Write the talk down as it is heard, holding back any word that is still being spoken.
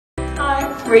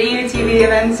We're EUTV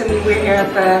events and we're here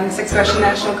at the Sexpression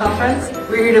National Conference.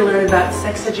 We're here to learn about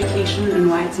sex education and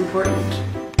why it's important.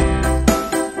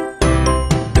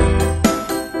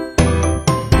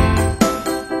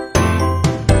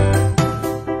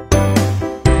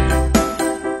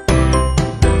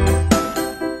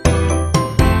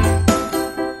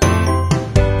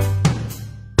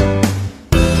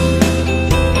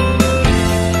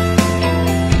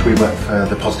 We work for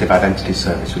the Positive Identity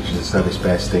Service, which is a service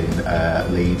based in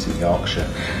Leeds in Yorkshire.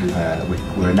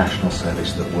 We're a national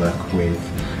service that work with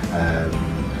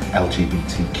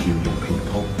LGBTQ young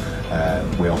people.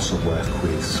 We also work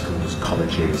with schools,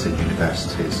 colleges and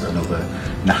universities and other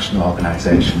national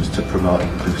organisations to promote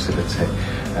inclusivity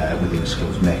within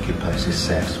schools, making places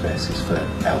safe spaces for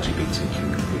LGBTQ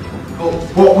young people. Well,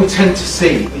 what we tend to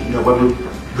see, when we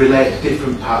relate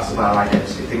different parts of our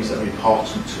identity, things that are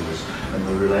important to us, and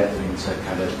we relate them into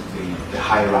kind of the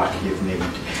hierarchy of need,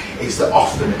 is that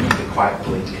often they're quite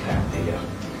bleak down here.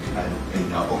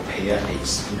 And up here,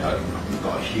 it's we've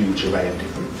got a huge array of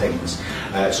different things.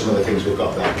 Some of the things we've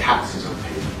got there, cats is up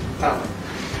here.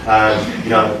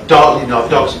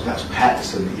 Dogs, that's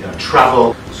pets, and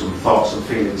travel, some thoughts and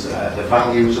feelings, the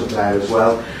values up there as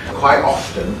well. Quite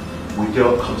often, we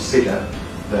don't consider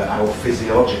that our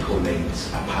physiological needs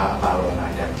are part of our own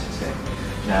identity.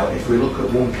 Now, if we look at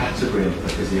one category of the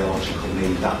physiological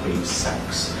need, that being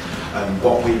sex,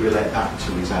 what we relate that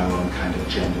to is our own kind of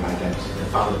gender identity, the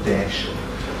validation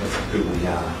of who we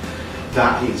are.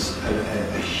 That is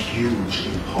a huge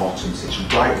importance. It's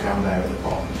right down there at the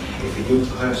bottom. If a young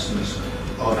person's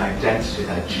own identity,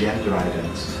 their gender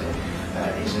identity,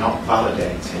 is not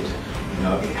validated,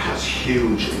 it has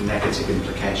huge negative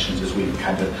implications as we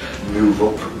kind of move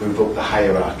up the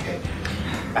hierarchy.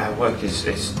 Our work is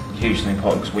hugely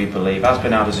important because we believe, as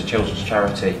been out as a children's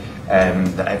charity,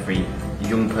 that every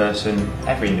young person,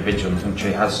 every individual in the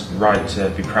country has right to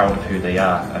be proud of who they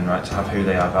are and right to have who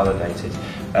they are validated.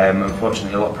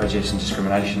 Unfortunately, a lot of prejudice and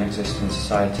discrimination exists in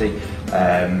society.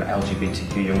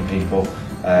 LGBTQ young people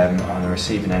are on the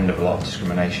receiving end of a lot of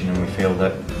discrimination, and we feel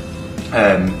that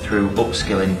through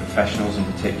upskilling professionals in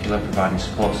particular, providing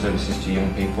support services to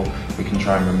young people, we can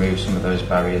try and remove some of those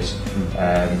barriers,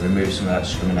 remove some of that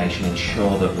discrimination,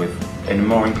 ensure that we're in a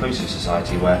more inclusive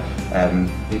society where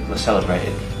people are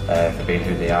celebrated for being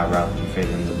who they are rather than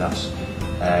feeling that that's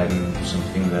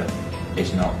something that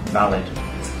is not valid.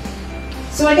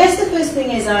 So I guess the first thing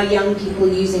is, are young people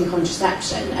using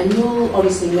contraception? And you'll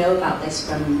obviously know about this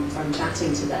from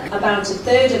chatting to them. About a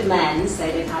third of men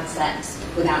say they've had sex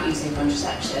without using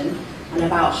contraception, and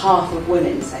about half of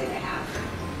women say they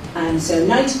have. So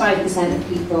 95% of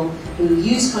people who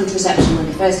used contraception when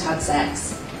they first had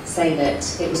sex say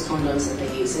that it was condoms that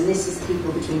they used, and this is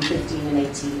people between 15 and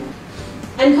 18.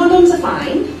 And condoms are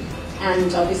fine,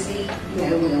 and obviously, we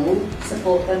all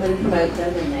support them and promote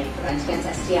them, and they prevent against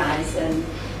STIs, and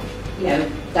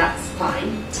that's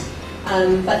fine.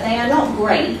 But they are not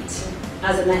great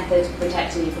as a method of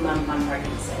protecting you from unplanned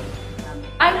pregnancy.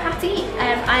 I'm Hattie.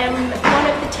 I am one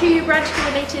of the two branch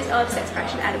coordinators of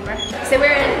Sexpression Edinburgh. So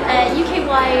we're a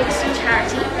UK-wide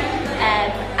charity,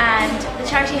 and the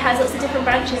charity has lots of different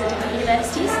branches at different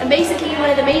universities. And basically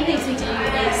one of the main things we do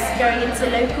is going into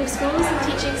local schools and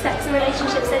teaching sex and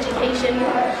relationships education,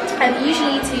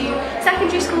 usually to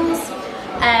secondary schools.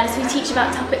 So we teach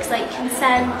about topics like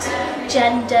consent,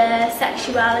 gender,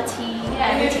 sexuality,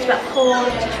 we teach about porn,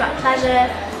 we teach about pleasure,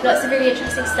 lots of really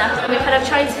interesting stuff. And we're kind of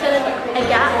trying to fill in a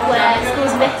gap where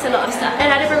schools miss a lot of stuff. In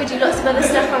Edinburgh we do lots of other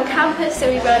stuff on campus, so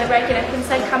we run a regular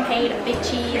consent campaign at Big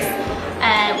Cheese.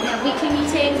 We have weekly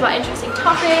meetings about interesting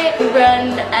topics. We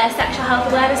run a Sexual Health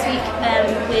Awareness Week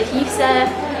with EUTV.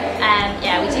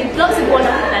 Yeah, we do lots of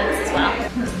one-off events as well.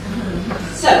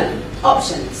 So,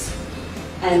 options.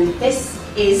 This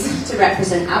is to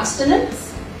represent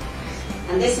abstinence,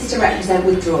 and this is to represent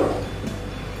withdrawal.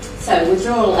 So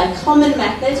withdrawal, a common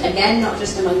method, again not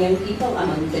just among young people,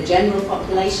 among the general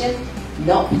population,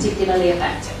 not particularly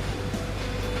effective.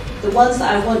 The ones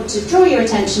that I want to draw your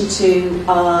attention to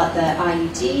are the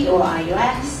IUD or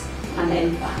IUS and the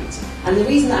implant. And the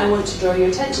reason that I want to draw your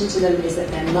attention to them is that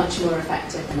they're much more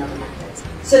effective than other methods.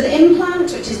 So the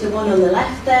implant, which is the one on the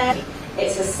left there,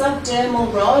 it's a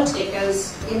subdermal rod. It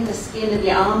goes in the skin of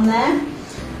your arm there.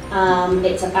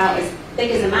 It's about as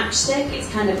big as a matchstick. It's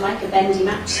kind of like a bendy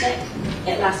matchstick.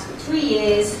 It lasts for 3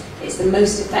 years. It's the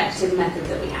most effective method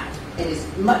that we have. It is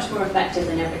much more effective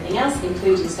than everything else,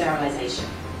 including sterilisation.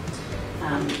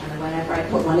 And whenever I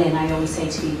put one in, I always say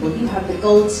to people, you have the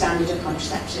gold standard of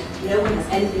contraception. No one has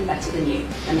anything better than you,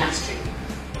 and that's true.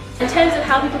 In terms of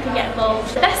how people can get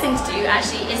involved, the best thing to do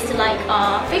actually is to like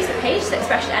our Facebook page,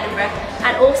 Sexpression Edinburgh,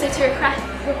 and also to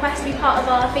request to be part of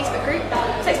our Facebook group,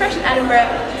 Sexpression Edinburgh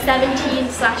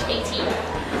 17/18.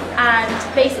 And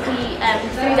basically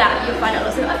through that you'll find out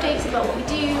lots of updates about what we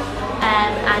do,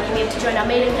 and you'll be able to join our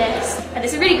mailing list. And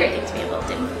it's a really great thing to be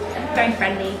involved in. Very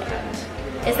friendly,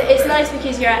 and it's nice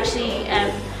because you're actually,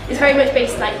 it's very much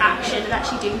based on like action and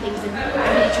actually doing things and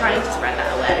really trying to spread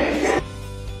that awareness.